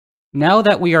Now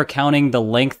that we are counting the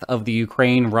length of the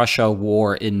Ukraine-Russia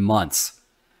war in months,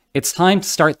 it's time to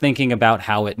start thinking about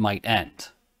how it might end.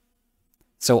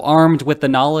 So armed with the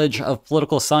knowledge of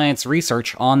political science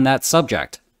research on that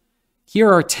subject, here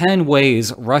are 10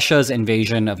 ways Russia's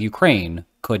invasion of Ukraine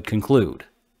could conclude.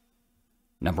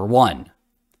 Number 1.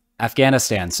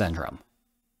 Afghanistan Syndrome.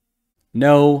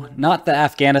 No, not the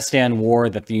Afghanistan war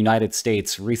that the United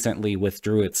States recently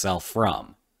withdrew itself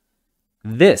from.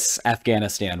 This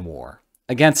Afghanistan war,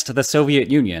 against the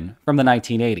Soviet Union from the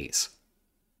 1980s.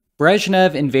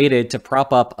 Brezhnev invaded to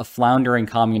prop up a floundering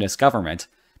communist government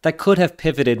that could have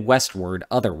pivoted westward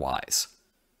otherwise.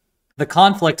 The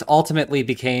conflict ultimately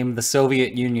became the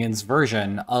Soviet Union's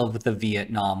version of the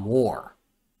Vietnam War.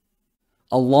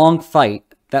 A long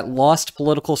fight that lost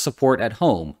political support at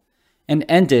home and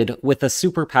ended with a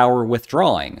superpower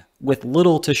withdrawing with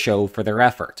little to show for their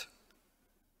effort.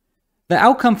 The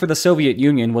outcome for the Soviet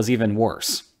Union was even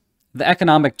worse. The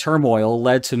economic turmoil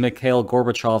led to Mikhail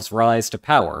Gorbachev's rise to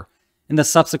power and the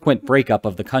subsequent breakup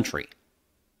of the country.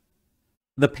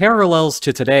 The parallels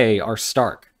to today are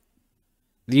stark.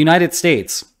 The United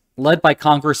States, led by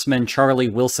Congressman Charlie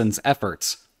Wilson's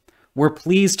efforts, were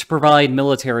pleased to provide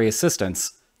military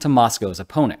assistance to Moscow's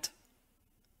opponent.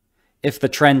 If the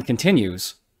trend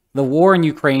continues, the war in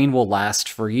Ukraine will last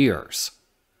for years.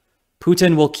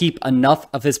 Putin will keep enough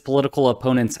of his political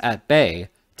opponents at bay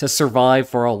to survive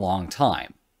for a long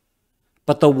time.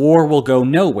 But the war will go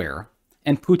nowhere,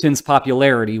 and Putin's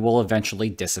popularity will eventually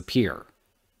disappear.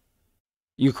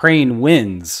 Ukraine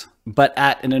wins, but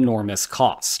at an enormous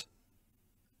cost.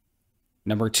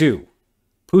 Number 2.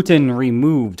 Putin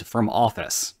removed from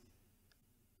office.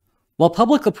 While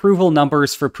public approval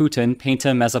numbers for Putin paint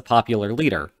him as a popular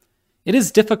leader, it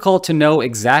is difficult to know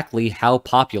exactly how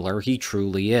popular he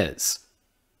truly is.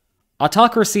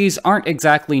 Autocracies aren't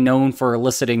exactly known for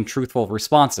eliciting truthful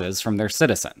responses from their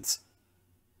citizens.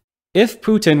 If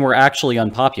Putin were actually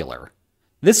unpopular,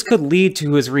 this could lead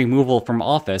to his removal from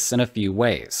office in a few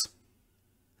ways.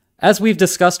 As we've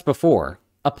discussed before,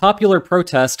 a popular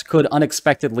protest could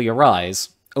unexpectedly arise,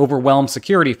 overwhelm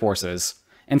security forces,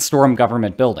 and storm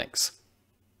government buildings.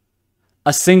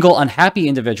 A single unhappy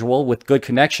individual with good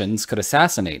connections could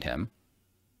assassinate him,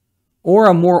 or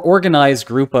a more organized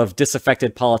group of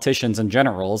disaffected politicians and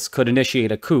generals could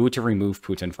initiate a coup to remove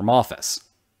Putin from office.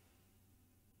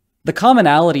 The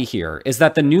commonality here is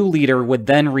that the new leader would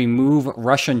then remove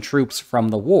Russian troops from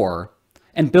the war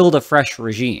and build a fresh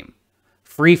regime,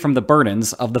 free from the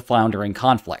burdens of the floundering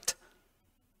conflict.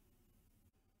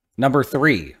 Number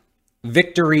 3.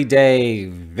 Victory Day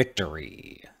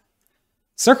Victory.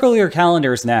 Circle your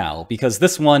calendars now, because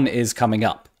this one is coming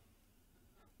up.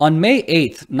 On May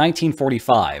 8,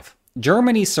 1945,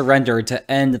 Germany surrendered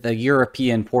to end the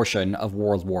European portion of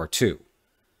World War II.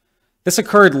 This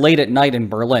occurred late at night in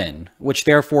Berlin, which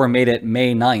therefore made it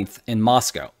May 9th in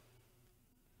Moscow.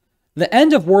 The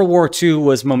end of World War II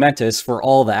was momentous for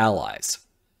all the Allies,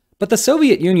 but the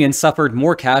Soviet Union suffered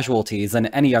more casualties than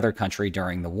any other country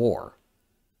during the war.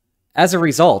 As a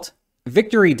result,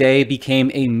 Victory Day became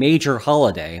a major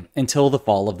holiday until the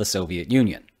fall of the Soviet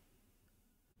Union.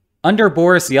 Under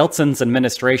Boris Yeltsin's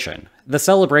administration, the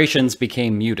celebrations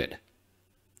became muted.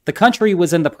 The country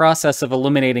was in the process of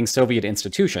eliminating Soviet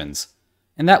institutions,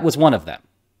 and that was one of them.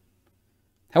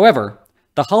 However,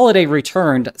 the holiday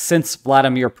returned since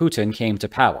Vladimir Putin came to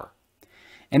power,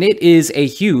 and it is a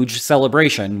huge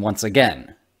celebration once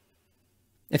again.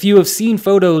 If you have seen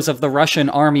photos of the Russian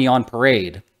army on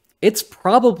parade, it's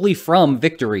probably from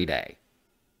Victory Day.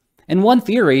 And one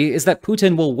theory is that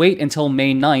Putin will wait until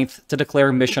May 9th to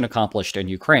declare mission accomplished in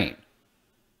Ukraine.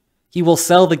 He will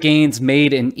sell the gains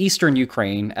made in eastern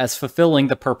Ukraine as fulfilling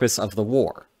the purpose of the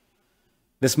war.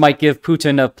 This might give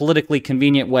Putin a politically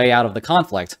convenient way out of the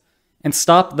conflict and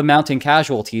stop the mounting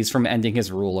casualties from ending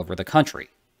his rule over the country.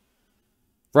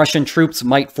 Russian troops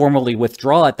might formally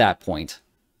withdraw at that point,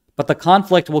 but the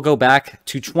conflict will go back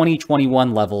to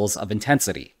 2021 levels of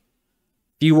intensity.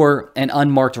 Fewer and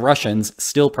unmarked Russians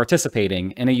still participating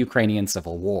in a Ukrainian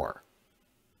civil war.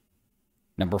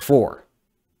 Number 4.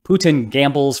 Putin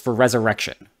gambles for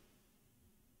resurrection.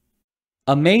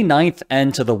 A May 9th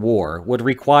end to the war would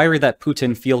require that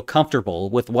Putin feel comfortable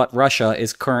with what Russia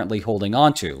is currently holding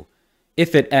onto,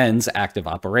 if it ends active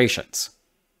operations.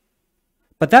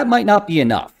 But that might not be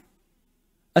enough.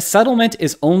 A settlement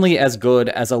is only as good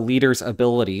as a leader's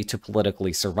ability to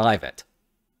politically survive it.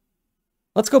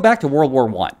 Let's go back to World War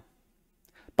I.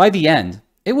 By the end,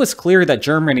 it was clear that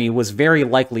Germany was very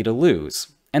likely to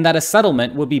lose, and that a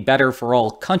settlement would be better for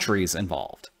all countries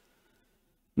involved.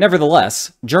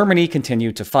 Nevertheless, Germany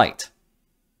continued to fight.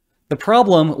 The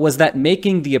problem was that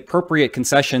making the appropriate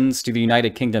concessions to the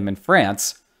United Kingdom and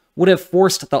France would have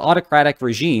forced the autocratic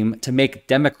regime to make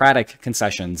democratic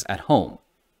concessions at home.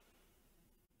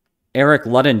 Erich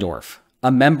Ludendorff,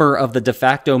 a member of the de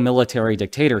facto military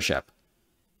dictatorship,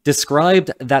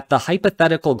 described that the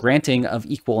hypothetical granting of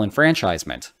equal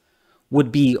enfranchisement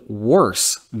would be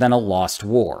worse than a lost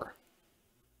war.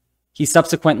 He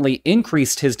subsequently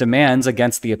increased his demands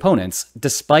against the opponents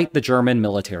despite the German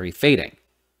military fading.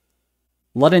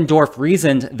 Ludendorff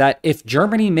reasoned that if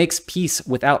Germany makes peace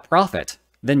without profit,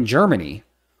 then Germany,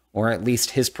 or at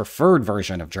least his preferred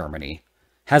version of Germany,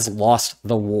 has lost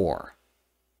the war.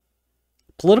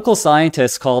 Political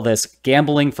scientists call this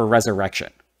gambling for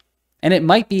resurrection, and it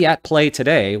might be at play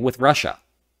today with Russia.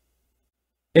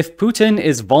 If Putin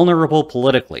is vulnerable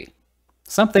politically,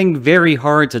 something very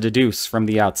hard to deduce from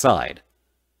the outside,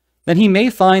 then he may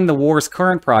find the war's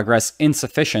current progress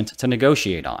insufficient to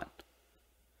negotiate on.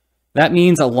 That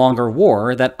means a longer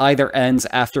war that either ends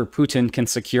after Putin can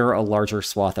secure a larger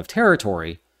swath of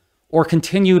territory, or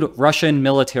continued Russian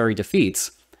military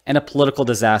defeats and a political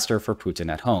disaster for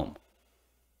Putin at home.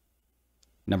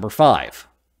 Number 5.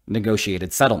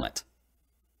 Negotiated settlement.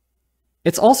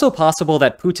 It's also possible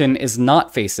that Putin is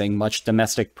not facing much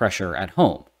domestic pressure at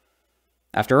home.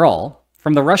 After all,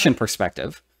 from the Russian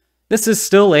perspective, this is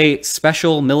still a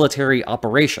special military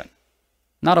operation,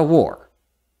 not a war.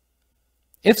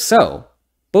 If so,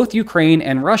 both Ukraine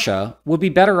and Russia would be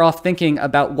better off thinking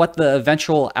about what the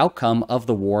eventual outcome of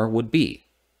the war would be,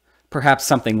 perhaps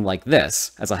something like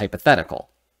this as a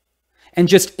hypothetical, and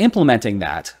just implementing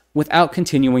that without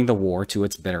continuing the war to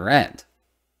its bitter end.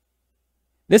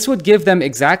 This would give them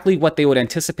exactly what they would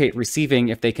anticipate receiving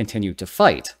if they continued to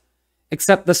fight,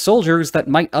 except the soldiers that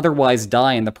might otherwise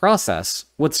die in the process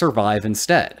would survive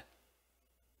instead.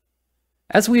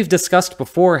 As we've discussed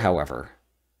before, however,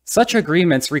 such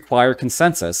agreements require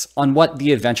consensus on what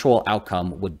the eventual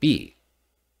outcome would be.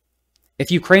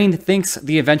 If Ukraine thinks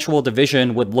the eventual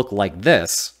division would look like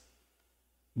this,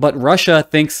 but Russia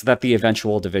thinks that the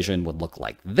eventual division would look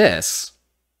like this,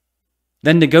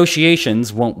 then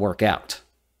negotiations won't work out.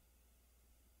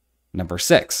 Number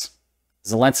 6.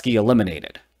 Zelensky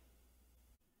eliminated.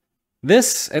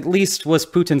 This, at least, was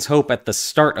Putin's hope at the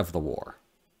start of the war.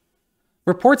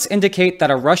 Reports indicate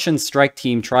that a Russian strike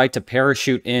team tried to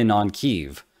parachute in on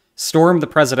Kyiv, storm the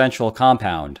presidential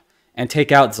compound, and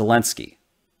take out Zelensky.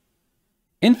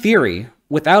 In theory,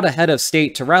 without a head of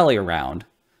state to rally around,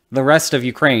 the rest of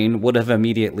Ukraine would have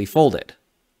immediately folded.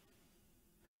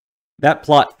 That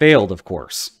plot failed, of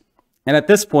course, and at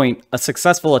this point, a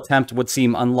successful attempt would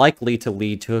seem unlikely to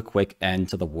lead to a quick end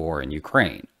to the war in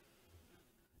Ukraine.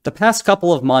 The past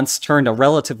couple of months turned a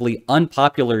relatively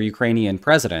unpopular Ukrainian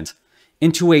president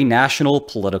into a national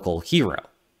political hero.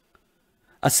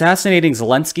 Assassinating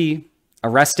Zelensky,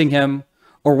 arresting him,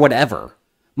 or whatever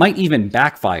might even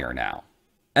backfire now,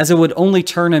 as it would only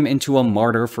turn him into a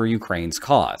martyr for Ukraine's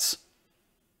cause.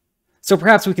 So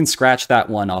perhaps we can scratch that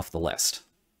one off the list.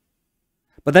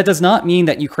 But that does not mean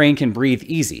that Ukraine can breathe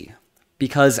easy,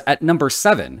 because at number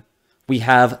 7, we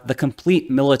have the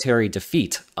complete military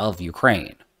defeat of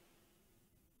Ukraine.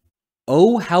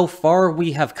 Oh, how far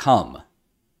we have come.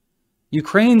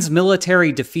 Ukraine's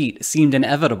military defeat seemed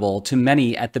inevitable to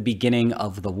many at the beginning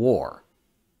of the war.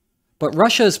 But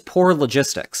Russia's poor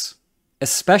logistics,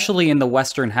 especially in the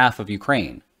western half of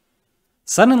Ukraine,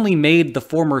 suddenly made the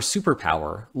former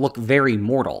superpower look very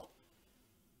mortal.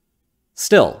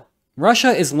 Still, Russia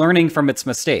is learning from its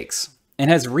mistakes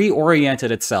and has reoriented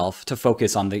itself to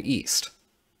focus on the east.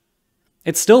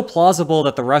 It's still plausible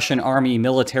that the Russian army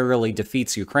militarily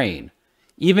defeats Ukraine,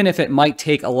 even if it might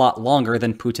take a lot longer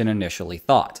than Putin initially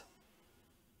thought.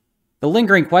 The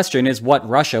lingering question is what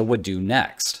Russia would do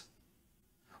next.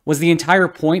 Was the entire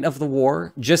point of the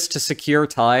war just to secure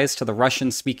ties to the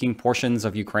Russian-speaking portions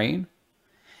of Ukraine?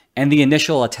 And the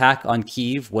initial attack on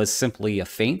Kyiv was simply a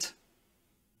feint?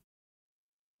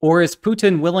 Or is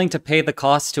Putin willing to pay the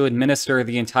cost to administer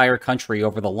the entire country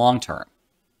over the long term?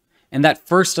 And that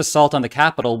first assault on the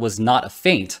capital was not a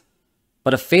feint,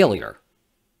 but a failure.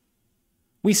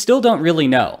 We still don't really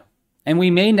know, and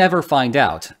we may never find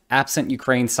out, absent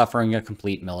Ukraine suffering a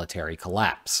complete military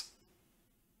collapse.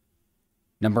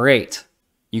 Number 8.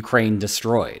 Ukraine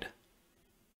destroyed.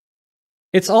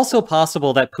 It's also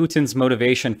possible that Putin's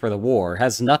motivation for the war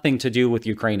has nothing to do with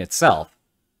Ukraine itself,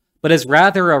 but is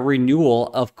rather a renewal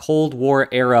of Cold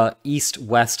War-era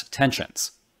East-West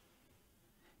tensions.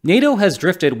 NATO has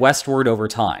drifted westward over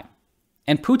time,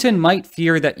 and Putin might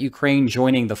fear that Ukraine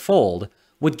joining the fold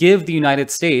would give the United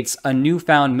States a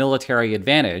newfound military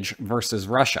advantage versus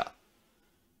Russia.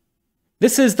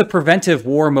 This is the preventive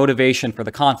war motivation for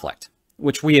the conflict,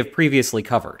 which we have previously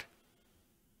covered.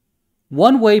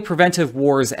 One way preventive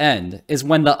wars end is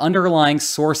when the underlying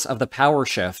source of the power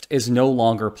shift is no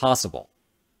longer possible.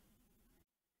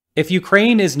 If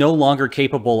Ukraine is no longer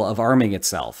capable of arming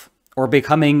itself, or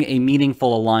becoming a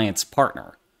meaningful alliance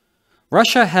partner,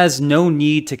 Russia has no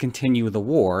need to continue the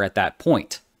war at that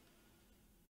point.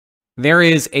 There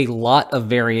is a lot of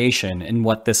variation in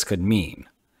what this could mean,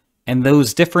 and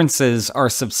those differences are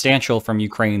substantial from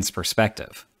Ukraine's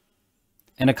perspective.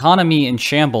 An economy in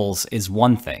shambles is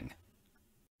one thing.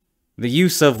 The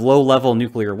use of low-level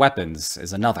nuclear weapons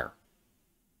is another.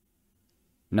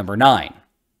 Number 9.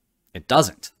 It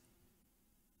doesn't.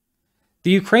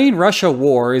 The Ukraine-Russia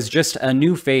war is just a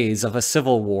new phase of a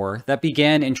civil war that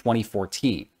began in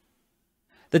 2014.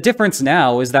 The difference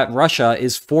now is that Russia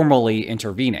is formally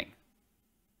intervening.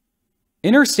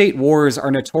 Interstate wars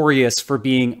are notorious for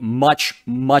being much,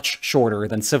 much shorter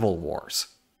than civil wars.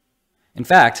 In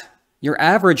fact, your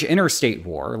average interstate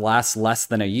war lasts less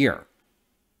than a year.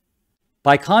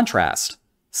 By contrast,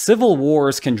 civil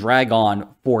wars can drag on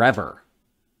forever.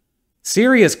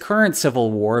 Syria's current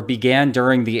civil war began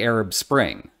during the Arab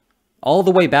Spring, all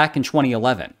the way back in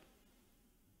 2011.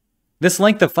 This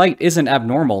length of fight isn't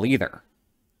abnormal either.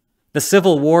 The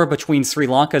civil war between Sri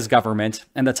Lanka's government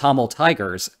and the Tamil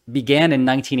Tigers began in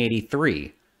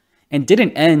 1983 and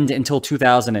didn't end until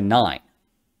 2009.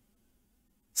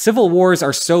 Civil wars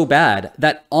are so bad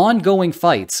that ongoing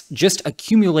fights just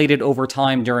accumulated over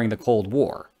time during the Cold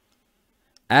War,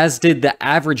 as did the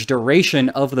average duration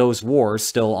of those wars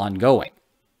still ongoing.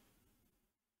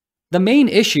 The main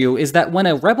issue is that when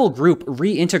a rebel group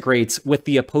reintegrates with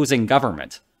the opposing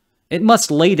government, it must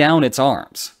lay down its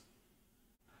arms.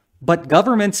 But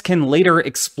governments can later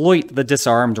exploit the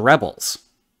disarmed rebels.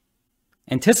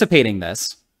 Anticipating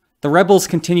this, the rebels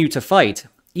continue to fight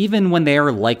even when they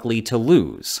are likely to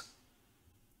lose.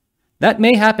 That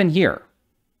may happen here.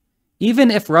 Even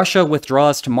if Russia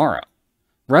withdraws tomorrow,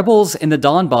 rebels in the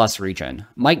Donbas region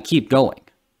might keep going,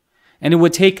 and it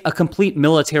would take a complete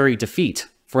military defeat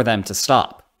for them to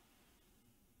stop.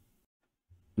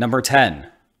 Number 10.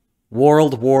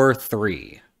 World War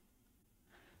III.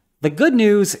 The good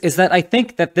news is that I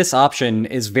think that this option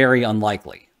is very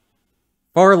unlikely.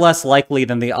 Far less likely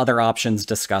than the other options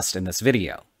discussed in this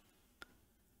video.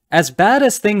 As bad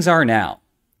as things are now,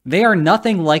 they are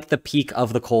nothing like the peak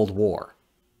of the Cold War.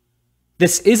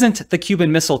 This isn't the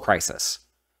Cuban Missile Crisis,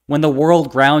 when the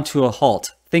world ground to a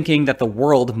halt thinking that the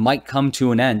world might come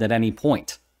to an end at any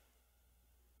point.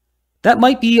 That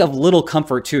might be of little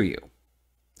comfort to you.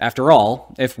 After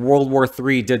all, if World War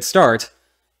III did start,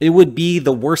 it would be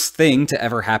the worst thing to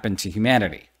ever happen to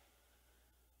humanity.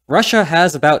 Russia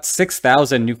has about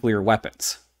 6,000 nuclear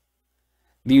weapons.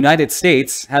 The United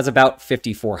States has about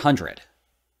 5,400.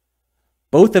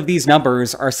 Both of these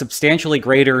numbers are substantially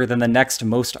greater than the next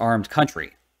most armed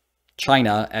country,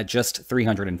 China at just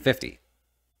 350.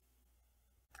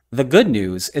 The good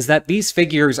news is that these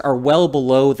figures are well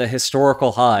below the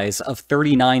historical highs of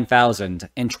 39,000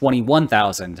 and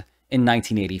 21,000 in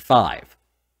 1985.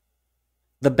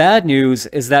 The bad news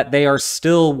is that they are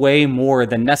still way more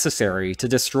than necessary to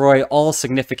destroy all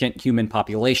significant human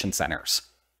population centers.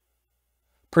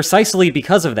 Precisely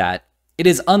because of that, it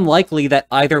is unlikely that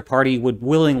either party would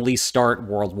willingly start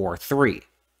World War III.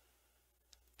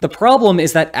 The problem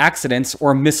is that accidents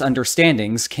or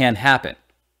misunderstandings can happen.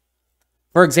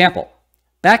 For example,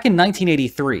 back in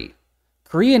 1983,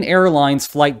 Korean Airlines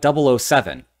Flight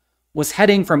 007 was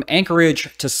heading from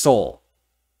Anchorage to Seoul.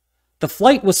 The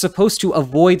flight was supposed to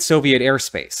avoid Soviet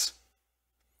airspace.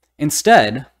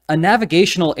 Instead, a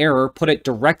navigational error put it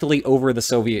directly over the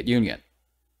Soviet Union.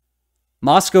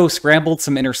 Moscow scrambled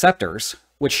some interceptors,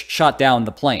 which shot down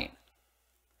the plane.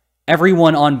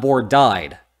 Everyone on board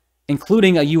died,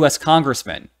 including a US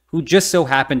congressman who just so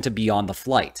happened to be on the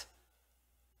flight.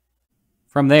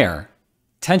 From there,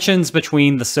 tensions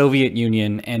between the Soviet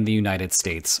Union and the United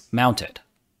States mounted.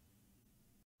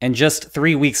 And just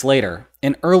 3 weeks later,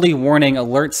 an early warning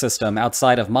alert system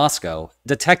outside of Moscow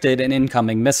detected an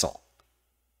incoming missile.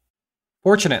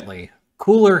 Fortunately,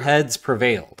 cooler heads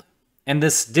prevailed, and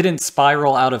this didn't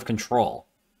spiral out of control.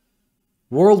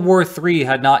 World War III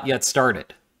had not yet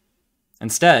started.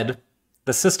 Instead,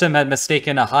 the system had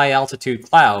mistaken a high-altitude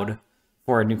cloud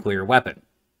for a nuclear weapon.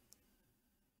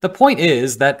 The point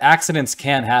is that accidents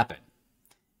can happen,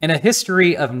 and a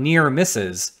history of near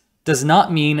misses does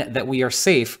not mean that we are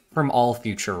safe from all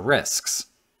future risks.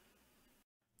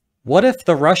 What if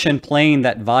the Russian plane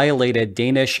that violated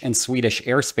Danish and Swedish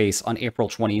airspace on April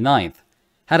 29th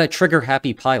had a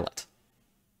trigger-happy pilot?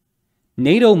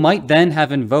 NATO might then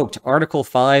have invoked Article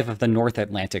 5 of the North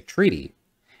Atlantic Treaty,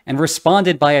 and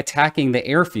responded by attacking the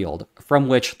airfield from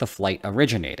which the flight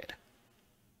originated.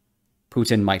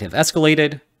 Putin might have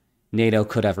escalated, NATO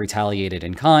could have retaliated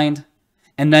in kind,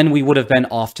 and then we would have been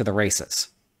off to the races.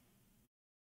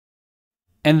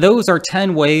 And those are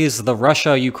 10 ways the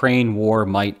Russia-Ukraine war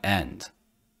might end.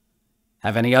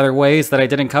 Have any other ways that I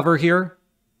didn't cover here?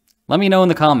 Let me know in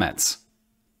the comments.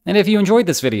 And if you enjoyed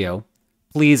this video,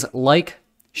 please like,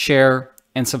 share,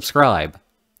 and subscribe,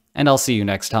 and I'll see you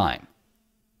next time.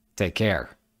 Take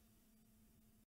care.